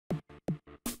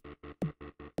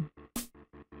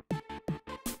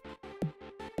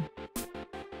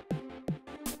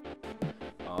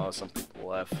Oh, some people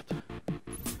left.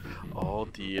 Oh,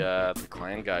 the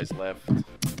clan guys left.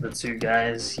 The two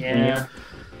guys, yeah.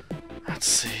 Let's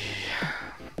see.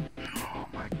 Oh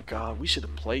my god, we should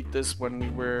have played this when we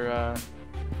were,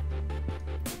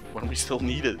 when we still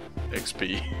needed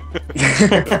XP.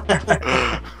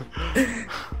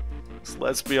 So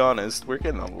let's be honest, we're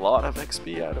getting a lot of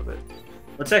XP out of it.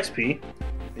 What's XP?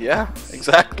 Yeah,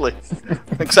 exactly.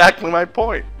 Exactly my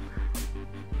point.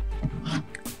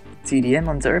 TDM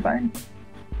on Turbine?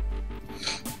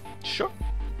 Sure.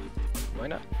 Why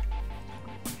not?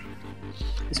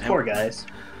 These poor guys.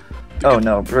 Oh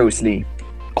no, Bruce Lee.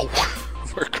 Oh,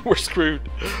 we're screwed.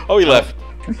 Oh, he left.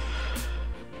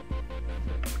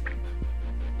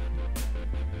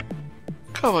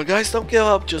 Come on, guys, don't give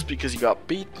up just because you got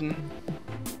beaten.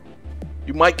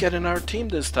 You might get in our team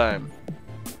this time.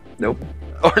 Nope.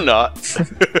 Or not.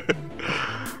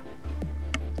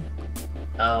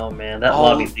 Oh man, that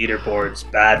lobby leaderboard's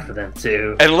bad for them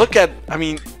too. And look at, I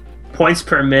mean... Points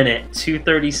per minute,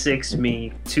 236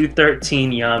 me,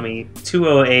 213 Yami,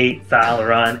 208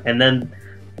 Fallaron, and then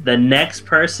the next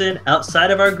person outside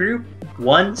of our group,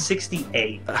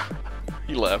 168.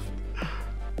 He left.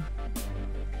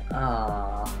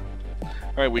 Ah.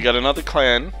 Alright, we got another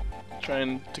clan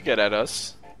trying to get at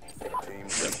us.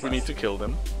 We need to kill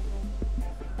them.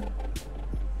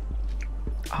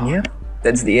 Yeah,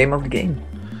 that's the aim of the game.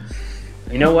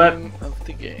 You know what? Of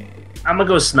the game. I'm gonna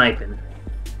go sniping.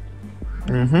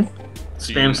 Spam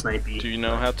snipey. Do you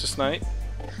know how to snipe?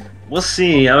 We'll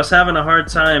see. I was having a hard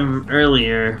time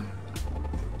earlier.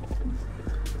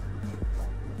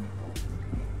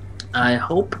 I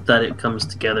hope that it comes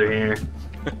together here.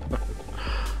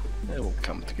 It will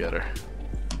come together.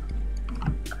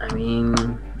 I mean...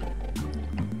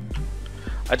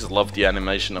 I just love the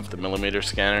animation of the millimeter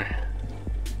scanner.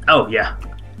 Oh, yeah.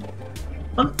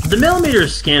 The millimeter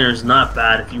scanner is not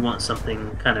bad if you want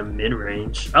something kind of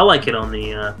mid-range. I like it on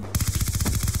the,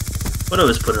 what do I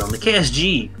always put it on? The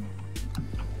KSG.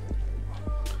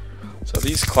 So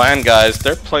these clan guys,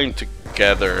 they're playing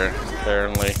together,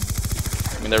 apparently.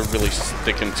 I mean, they're really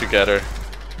sticking together.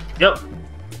 Yep.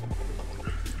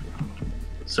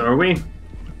 So are we.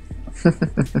 Well,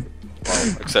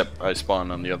 except I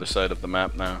spawn on the other side of the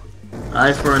map now.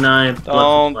 Eye for an eye.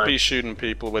 Don't be shooting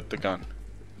people with the gun.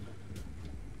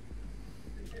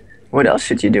 What else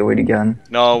should you do with a gun?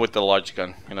 No, with the large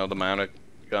gun. You know, the mounted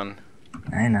gun.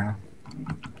 I know.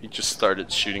 He just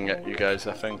started shooting at you guys,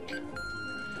 I think.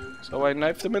 So I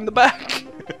knifed him in the back.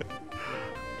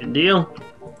 Good deal.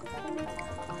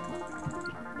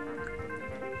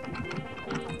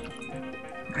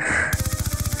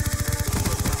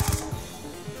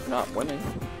 Not winning.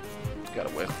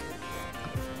 Gotta win.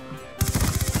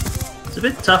 It's a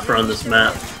bit tougher on this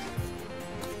map.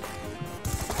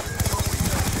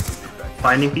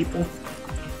 Finding people?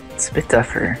 It's a bit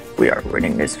tougher. We are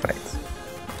winning this fight.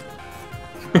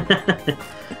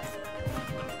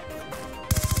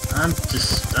 I'm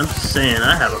just saying,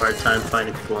 I have a hard time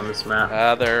finding people on this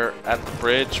map. They're at the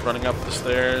bridge, running up the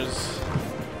stairs.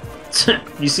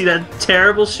 You see that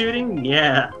terrible shooting?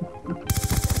 Yeah.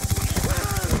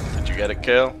 Did you get a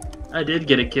kill? I did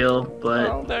get a kill, but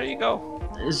Well, there you go.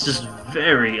 it's just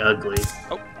very ugly.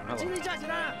 Oh, hello.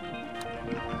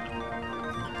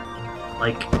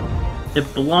 Like,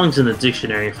 it belongs in the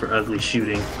dictionary for ugly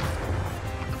shooting.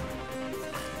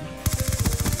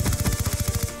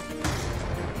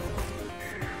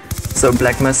 So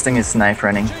Black Mustang is knife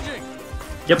running.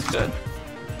 Yep. Good.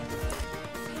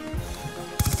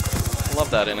 Love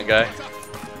that in a guy.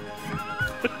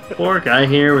 Poor guy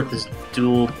here with his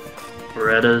dual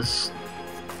Berettas.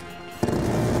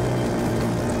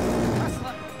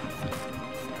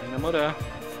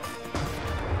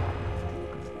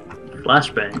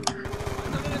 Flashbang.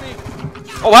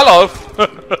 Oh, hello!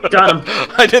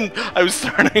 Got him. I was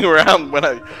turning around when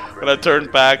I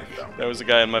turned back. There was a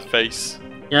guy in my face.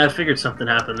 Yeah, I figured something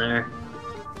happened there.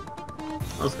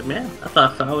 I was like, man, I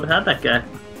thought I would have had that guy.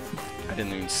 I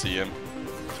didn't even see him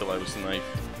until I was knifed.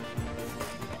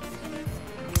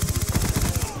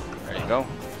 There you go.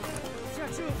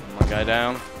 One guy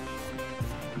down.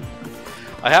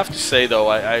 I have to say though,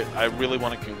 I really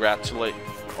want to congratulate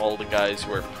all the guys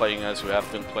who are playing us, who have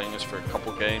been playing us for a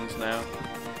couple games now.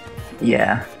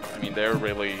 Yeah. I mean, they're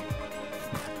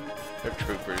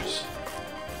troopers.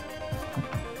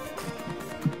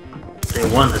 Day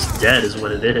one is dead is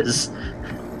what it is.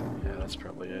 Yeah, that's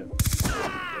probably it.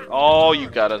 Oh, you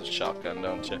got a shotgun,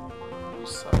 don't you? You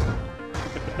suck.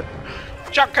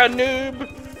 Shotgun noob!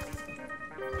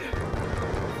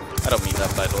 I don't mean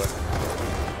that, by the way.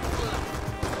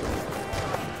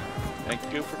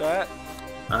 Thank you for that.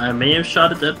 I may have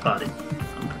shot a dead body.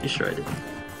 You sure I did?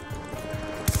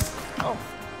 Oh.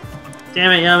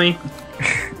 Damn it, Yummy.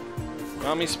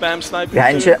 Yummy spam sniping.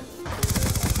 Behind too?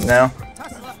 you. No.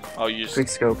 Oh, you Quick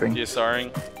scoping. you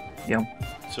saring? Yep.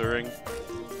 Suring.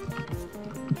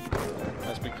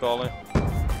 As we call it.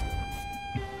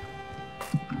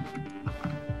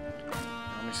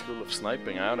 Army School of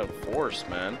Sniping out of force,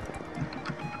 man.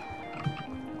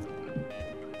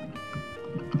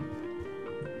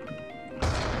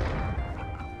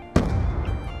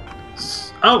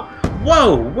 Oh,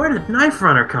 whoa! Where did Knife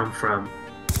Runner come from?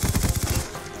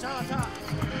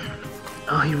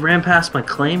 Oh, he ran past my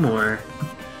claymore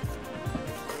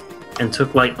and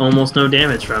took like almost no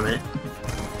damage from it.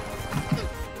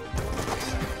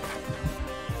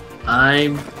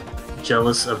 I'm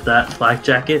jealous of that flak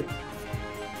jacket.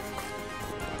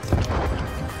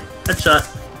 Headshot.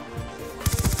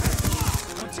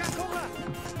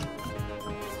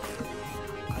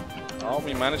 Oh,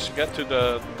 we managed to get to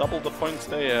the double the points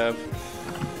they have.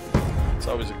 It's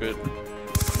always a good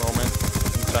moment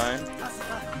in time.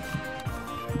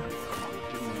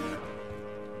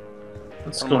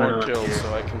 What's One going more on kill here?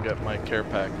 so I can get my care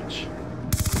package.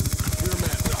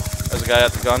 There's a guy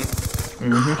at the gun.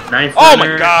 Mm-hmm. Knife Oh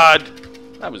Runner. my god!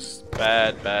 That was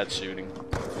bad shooting.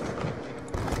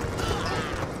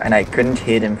 And I couldn't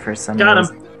hit him for some Got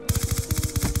reason. him.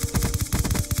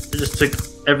 I just took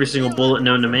every single bullet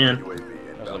known to man.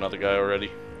 There's another guy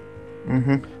already.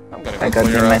 Mm-hmm. I'm gonna go I got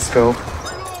him clear in my up. scope.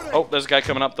 Oh, there's a guy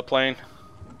coming up the plane,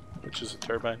 which is a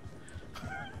turbine.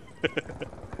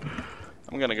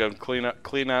 I'm gonna go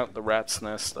clean out the rat's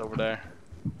nest over there.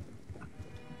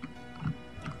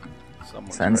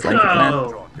 Someone's Sounds ready. like a plan.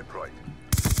 Oh.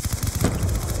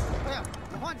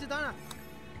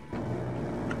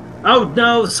 Oh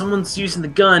no! Someone's using the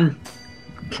gun.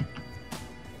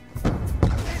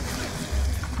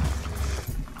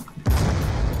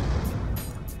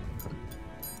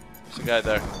 There's a guy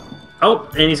there. Oh,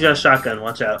 and he's got a shotgun.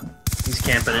 Watch out. He's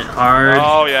camping it hard.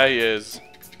 Oh yeah, he is.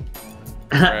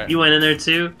 Alright. You went in there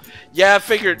too? Yeah, I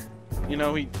figured. You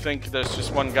know, he'd think there's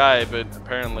just one guy, but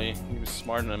apparently he was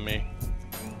smarter than me.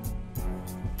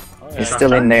 Oh, yeah. He's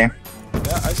still in there. Yeah,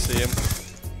 I see him.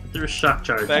 Threw a shock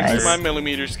charge. Thanks Nice. to my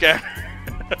millimeter scanner.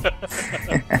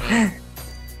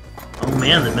 Oh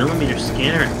man, the millimeter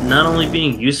scanner not only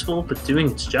being useful, but doing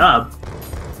its job.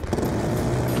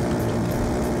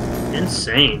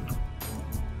 Insane.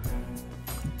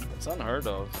 It's unheard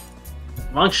of.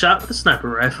 Long shot with a sniper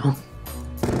rifle.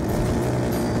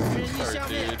 Sorry,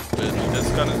 dude, but this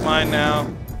gun is mine now.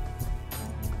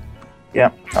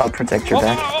 Yep, I'll protect your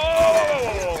back.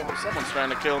 Oh! Someone's trying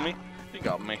to kill me. He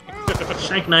got me.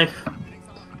 Shank knife.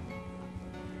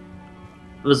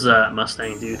 It was a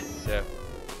Mustang, dude. Yeah,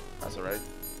 that's alright.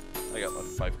 I got like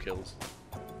 5 kills.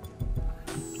 4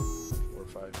 or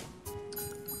 5.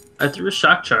 I threw a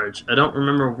shock charge. I don't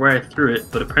remember where I threw it,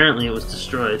 but apparently it was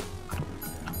destroyed. I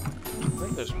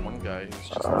think there's one guy who's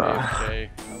just AFK.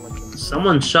 I like him.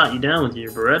 Someone shot you down with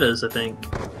your Berettas, I think.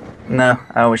 No,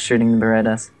 I was shooting the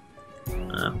Berettas.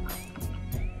 Oh.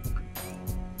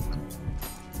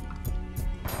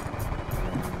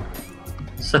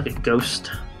 Suck it,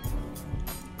 ghost.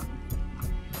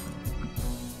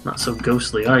 Not so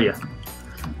ghostly, are you?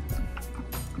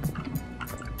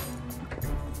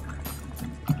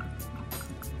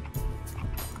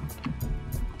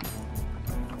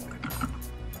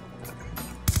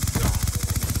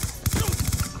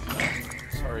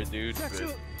 Sorry, dude, but you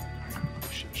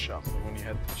should have shot me when you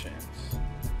had the chance.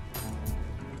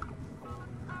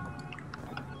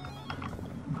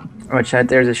 Watch out,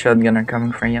 there's a shotgunner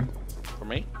coming for you. For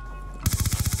me?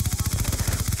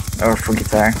 Or for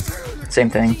guitar. Same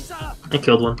thing. I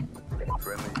killed one.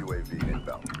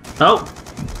 Oh!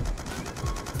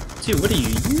 Dude, what are you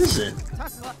using?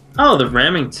 Oh, the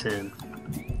Remington.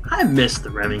 I missed the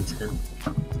Remington.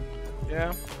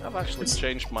 Yeah, I've actually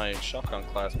changed my shotgun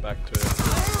class back to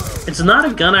it. It's not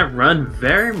a gun I run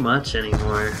very much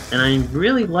anymore, and I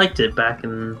really liked it back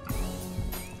in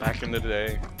the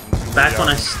day. when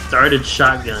I started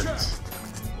shotguns.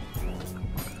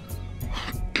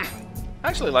 I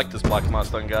actually like this Black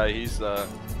Mustang guy. He's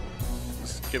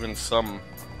given some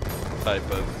type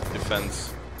of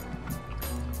defense.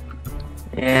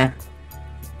 Yeah,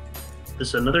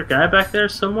 There's another guy back there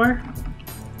somewhere?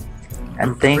 I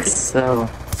think so.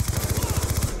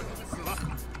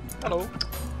 Hello.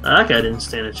 That guy didn't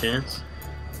stand a chance.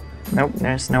 Nope,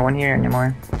 there's no one here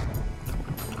anymore.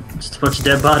 Just a bunch of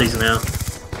dead bodies now.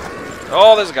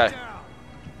 Oh, there's a guy.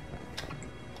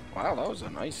 Wow, that was a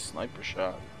nice sniper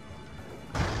shot.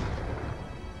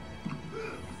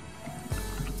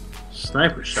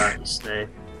 Sniper shot, you snake.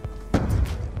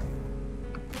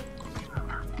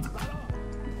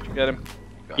 Get him.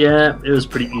 Yeah, it was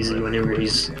pretty easy whenever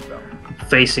he's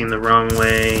facing the wrong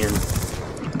way and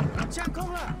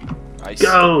Nice.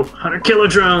 go! 100 kilo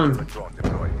drone!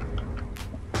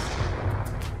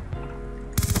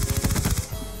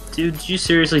 Dude, did you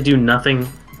seriously do nothing?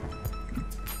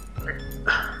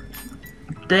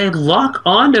 They lock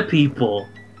onto people!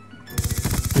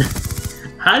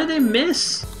 How did they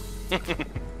miss?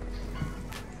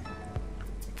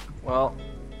 Well,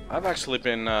 I've actually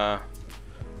been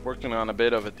working on a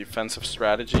bit of a defensive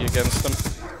strategy against them.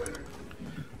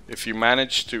 If you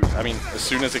manage to, I mean, as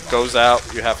soon as it goes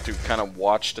out, you have to kind of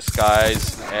watch the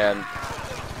skies, and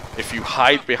if you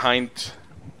hide behind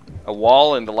a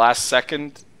wall in the last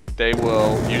second, they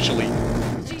will usually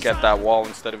get that wall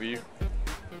instead of you.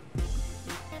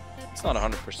 It's not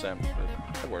 100%,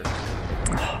 but it works.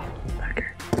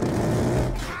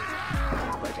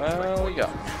 Well, we go.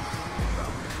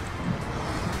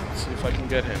 Let's see if I can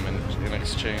get him in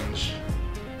exchange.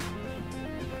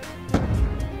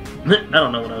 I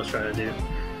don't know what I was trying to do.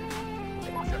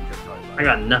 I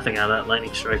got nothing out of that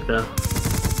lightning strike though.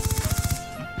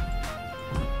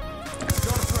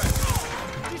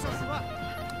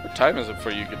 What time is it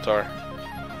for you, Guitar?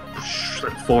 It's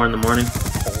like 4 in the morning.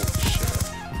 Holy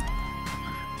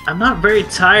shit. I'm not very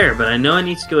tired, but I know I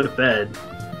need to go to bed.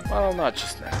 Well, not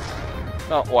just now.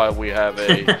 Not while we have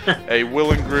a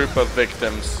willing group of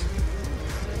victims.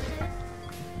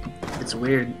 It's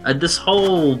weird. This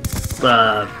whole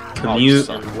commute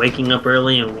and waking up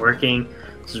early and working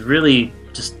has really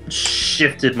just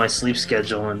shifted my sleep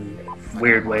schedule in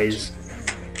weird ways.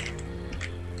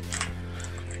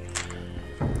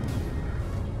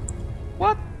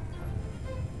 What?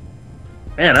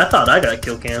 Man, I thought I got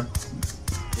kill cam.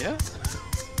 Yeah?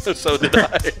 So did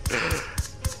I.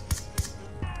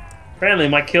 Apparently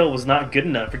my kill was not good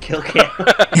enough for kill cam.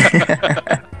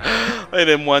 They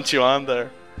didn't want you on there.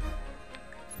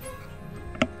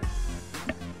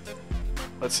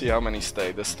 Let's see how many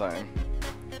stay this time.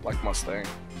 Black Mustang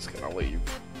is gonna leave.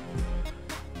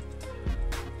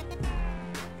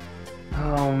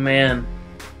 Oh man.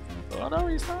 Oh no,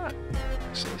 he's not.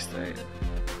 Actually staying.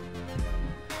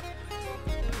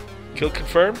 Kill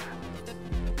confirmed.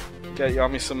 Get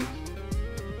Yami some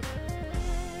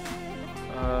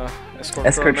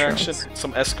escort drone action.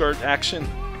 Some escort action.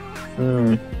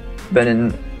 But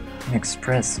in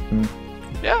Express.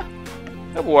 Yeah,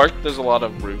 it worked. There's a lot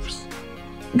of roofs.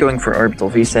 Going for orbital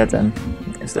VSAT then,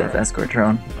 instead of escort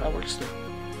drone. That works too.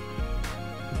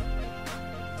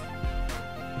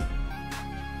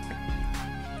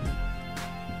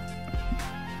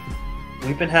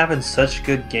 We've been having such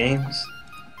good games.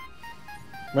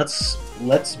 Let's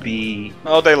be.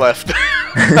 Oh, they left.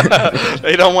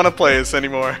 They don't want to play us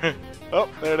anymore. Oh,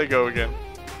 there they go again.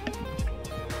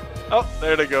 Oh,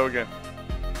 there they go again.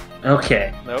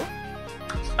 Okay. No?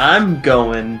 I'm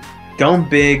going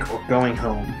big or going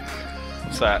home.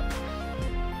 What's that?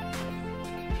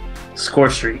 Score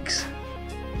streaks.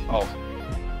 Oh.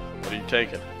 What are you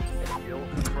taking?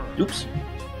 Oops.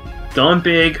 Going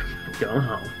big or going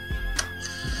home.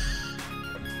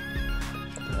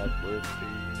 That would be...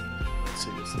 Let's see,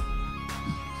 what's that?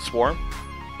 Swarm?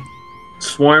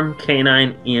 Swarm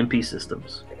K9 EMP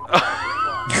systems.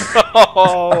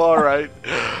 Oh, alright.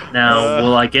 Now,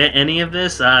 will I get any of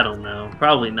this? I don't know.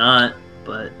 Probably not,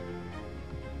 but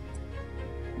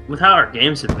with how our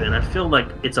games have been, I feel like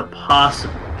it's a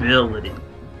possibility.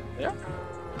 Yeah.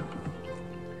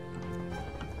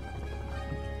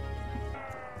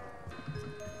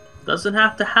 Doesn't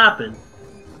have to happen.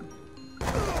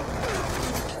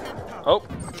 Oh,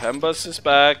 Pembus is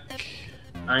back.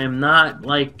 I am not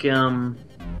like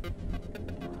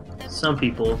some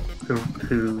people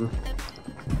who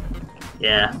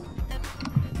yeah.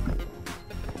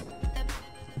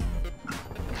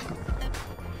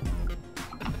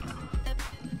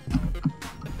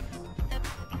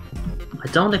 I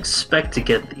don't expect to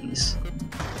get these,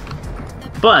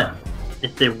 but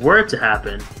if they were to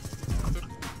happen,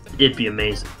 it'd be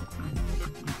amazing.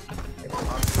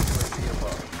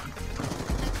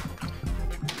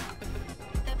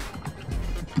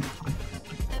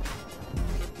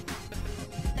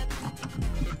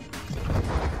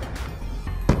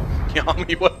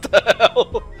 Yami, what the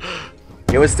hell?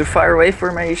 It was too far away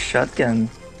for my shotgun.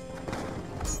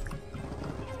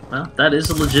 Well, that is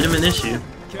a legitimate issue.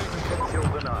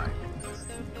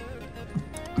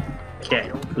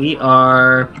 Okay, we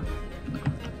are...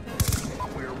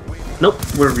 Nope,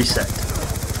 we're reset.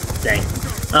 Dang.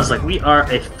 I was like, we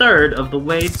are a third of the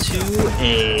way to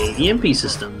a EMP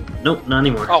system. Nope, not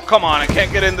anymore. Oh, come on, I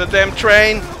can't get in the damn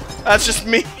train. That's just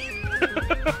me.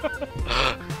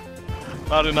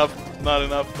 Not enough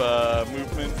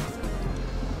movement.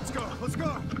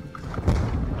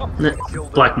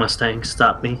 Black Mustang,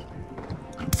 stop me.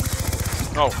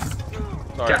 Oh,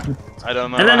 sorry. God. I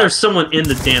don't know. And then there's someone in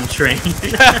the damn train.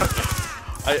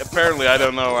 Apparently, I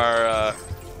don't know our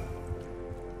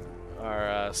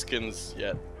skins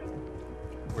yet.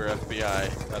 We're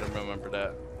FBI. I don't remember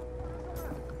that.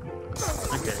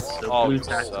 Okay, so Oh, blue you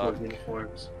tactical suck.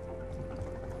 uniforms.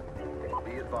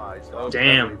 Oh,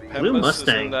 Damn, Pempus blue is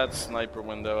Mustang. in that sniper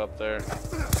window up there.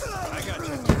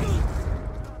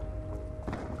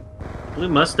 Blue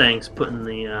Mustang's putting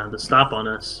the stop on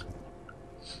us.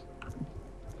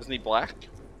 Isn't he black?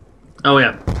 Oh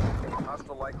yeah.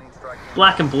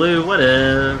 Black and blue,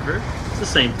 whatever. It's the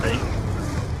same thing.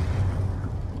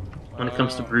 When it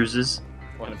comes to bruises.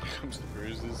 When it comes to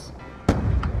bruises.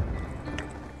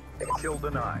 Kill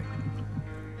denied.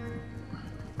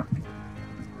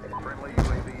 Friendly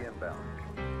UAV inbound.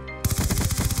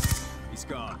 He's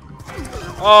gone.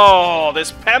 Oh,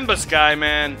 this Pembus guy,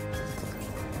 man.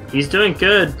 He's doing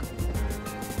good. He's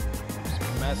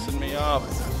messing me up.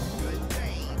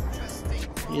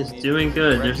 He is doing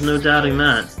good. There's no doubting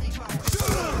that.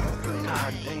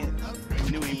 God dang it. I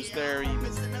knew he was there. He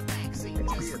was...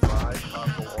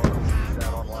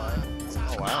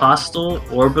 Oh, wow. Hostile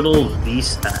orbital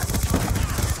VSAT.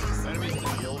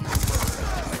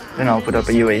 Then I'll put up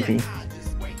a UAV.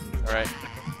 Alright.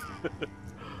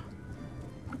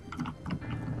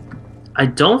 I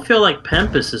don't feel like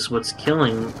Pempus is what's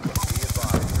killing.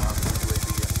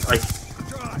 Like,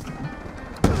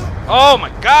 Oh my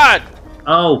god!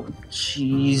 oh,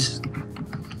 jeez.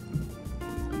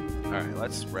 Alright,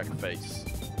 let's wreck face.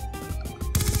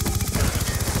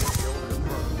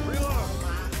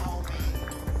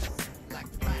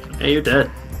 Hey, you're dead.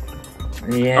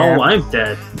 Yeah. Oh, I'm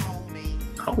dead.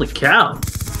 Holy cow.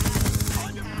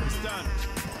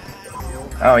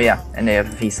 Oh yeah, and they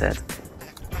have a VSAT.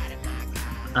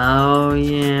 Oh,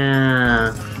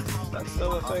 yeah. That's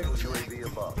still a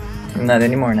thing. Not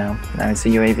anymore now. Now it's a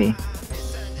UAV.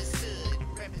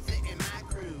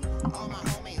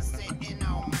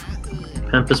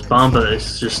 Pempus Bomba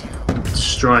is just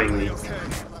destroying me.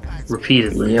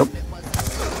 Repeatedly. Yep.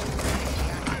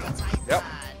 Yep.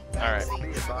 Alright.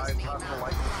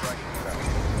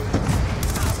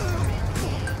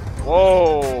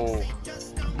 Whoa!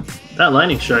 That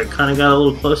lightning strike kind of got a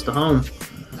little close to home.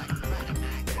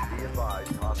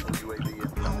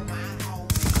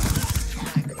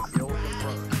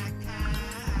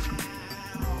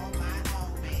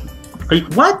 Are you,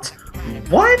 what?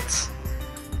 What?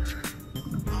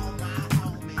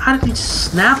 How did he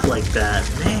snap like that?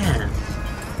 Man.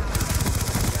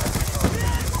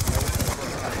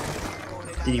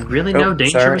 Did he really know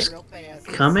danger sorry. was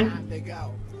coming?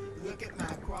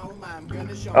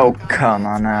 Oh, come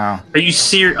on now. Are you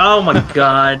serious? Oh my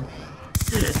god.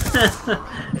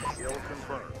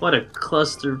 What a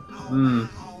cluster. Mm.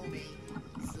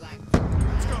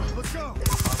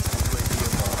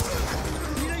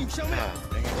 Ah,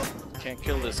 dang it. Can't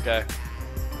kill this guy. I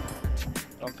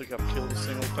don't think I've killed a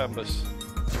single Pembus.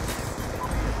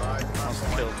 Must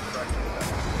have killed.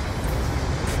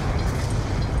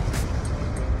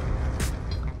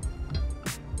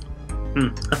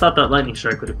 I thought that lightning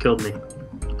strike would have killed me.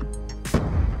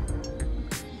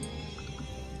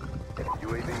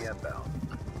 UAV inbound.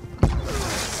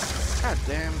 God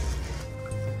damn.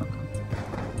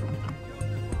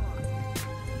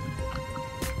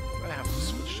 I have to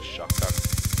switch to shotgun.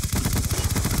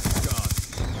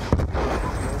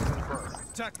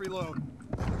 Attack reload.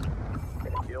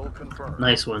 Kill confirmed.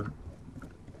 Nice one.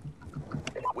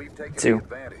 We've taken Two.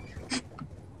 the advantage.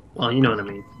 Well, you know what I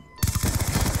mean.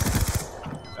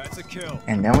 That's a kill.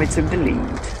 And now we took the lead.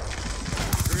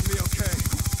 Heard me okay.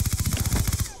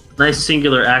 Nice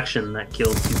singular action that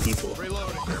killed 2 people.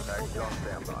 Reloading. Attack on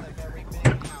standby.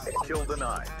 Kill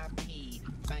denied.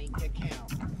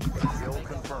 Kill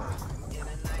confirmed.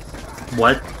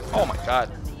 What? Oh my god.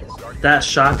 That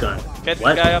shotgun. Get the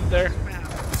What? guy up there.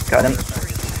 Got him.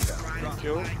 Thank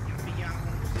you.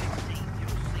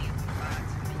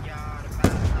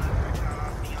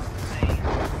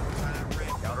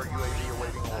 Counter UAV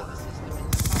awaiting orders.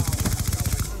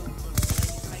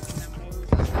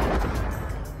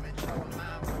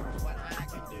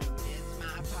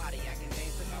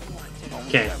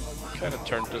 Okay. Kind of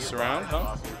turned this around,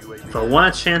 huh? If I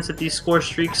want a chance at these score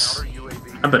streaks,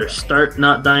 I better start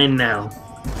not dying now.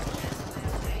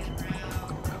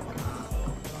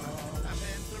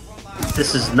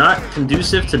 This is not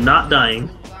conducive to not dying.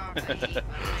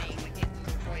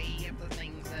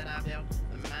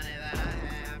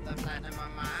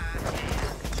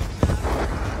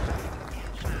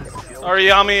 Sorry,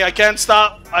 Yami, I can't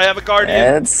stop. I have a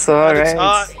guardian. It's And it's alright.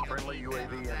 hot. Friendly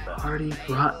UAV inbound. already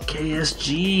brought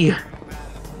KSG.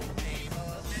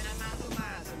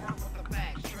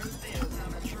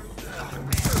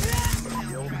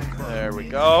 There we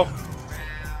go.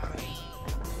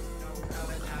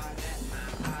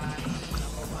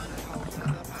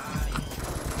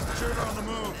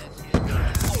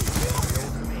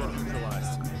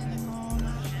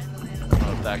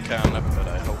 That counted, but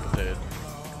I hope it did.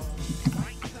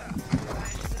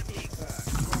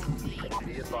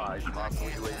 Be advised, hostile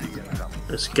UAV incoming.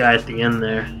 This guy at the end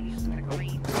there.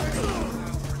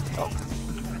 Oh.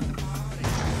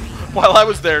 While I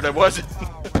was there, there wasn't.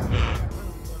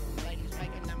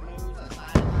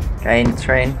 Guy in the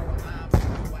train.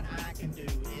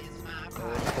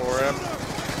 Going for him.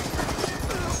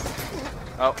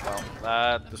 Oh, well,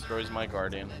 that destroys my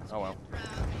guardian. Oh well.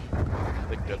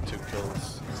 They got 2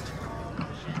 kills.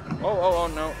 Oh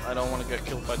no, I don't want to get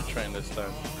killed by the train this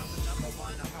time.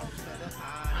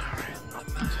 Alright, up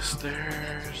the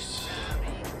stairs.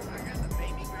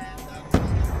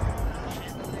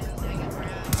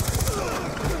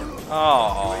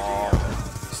 Oh,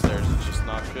 stairs is just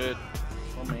not good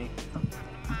for me.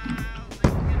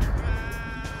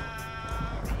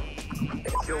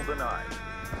 Kill denied.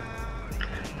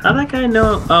 How'd that guy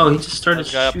know? Oh, he just started There's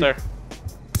a guy up shooting. there.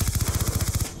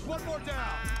 One more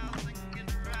down.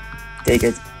 Take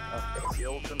it.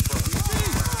 Kill confirmed.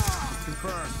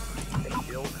 Confirmed.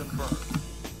 Kill confirmed.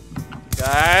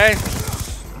 Guy.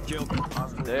 Kill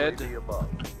hostile Dead. UAV above.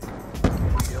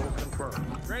 Kill confirmed.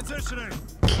 Transitioning.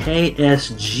 KS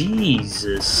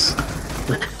Jesus.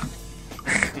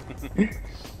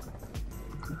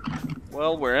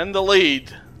 Well, we're in the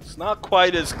lead. It's not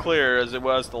quite as clear as it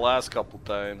was the last couple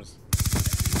times.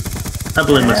 I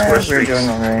blame my score We're streaks. doing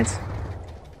alright.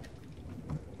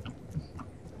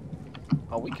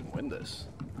 Oh, we can win this.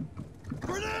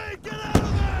 Grenade, get out of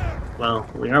there! Well,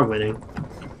 we are winning.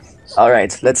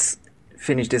 Alright, let's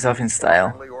finish this off in style.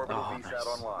 Friendly orbital Oh, VSAT nice.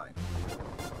 online.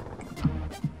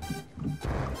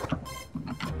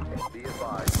 Be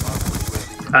advised,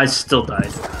 hostile UAV I still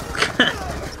died.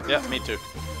 Yeah, me too.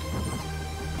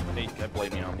 I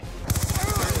blame you on me.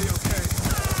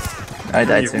 I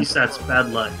died Your too. reset's bad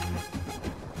luck.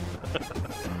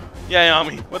 Yeah,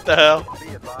 Yami, what the hell? Be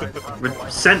advised,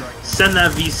 hostile Send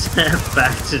that VSAT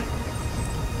back to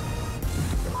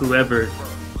whoever.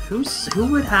 Who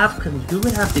would have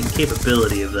the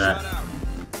capability of that?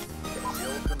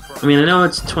 I mean, I know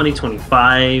it's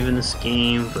 2025 in this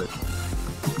game, but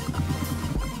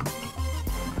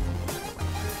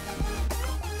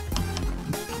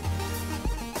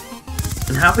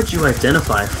and how would you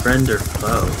identify friend or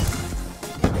foe?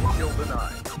 kill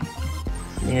denied.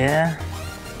 Yeah.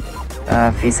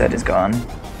 VSAT is gone.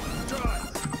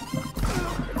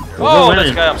 Well, Oh, we're this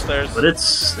winning, guy upstairs. but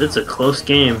it's a close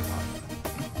game.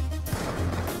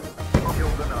 Kill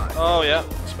denied. Oh yeah,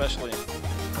 especially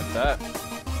like that.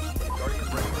 Guardian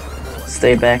ready to deploy.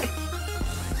 Stay back.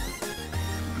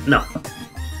 No,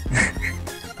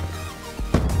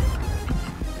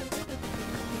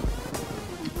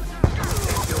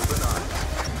 Kill denied.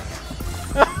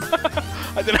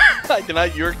 I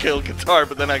denied your kill, Guitar,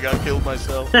 but then I got killed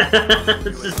myself.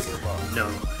 It's just-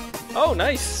 no. Oh,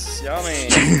 nice, Yami.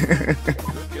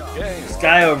 Good game. This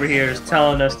guy over here is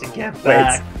telling us to get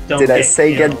back. Don't Did I get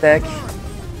say killed. get back?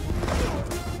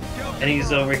 And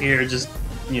he's over here just,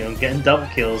 getting double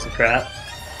kills and crap.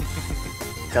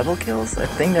 Double kills? I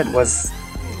think that was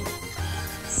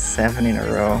 7 in a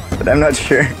row, but I'm not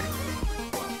sure.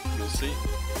 You'll see.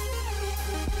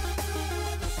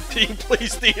 Team,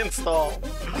 please deinstall.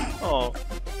 Oh.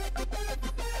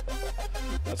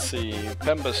 Let's see.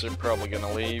 Pembas are probably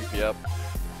gonna leave. Yep.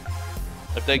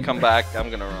 If they come back, I'm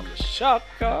gonna run the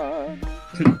shotgun.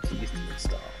 Please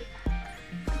install.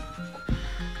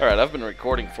 Alright, I've been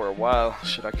recording for a while.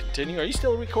 Should I continue? Are you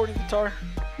still recording, Guitar?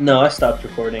 No, I stopped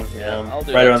recording. Yeah, I'll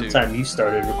do right that around too. the time you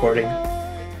started recording.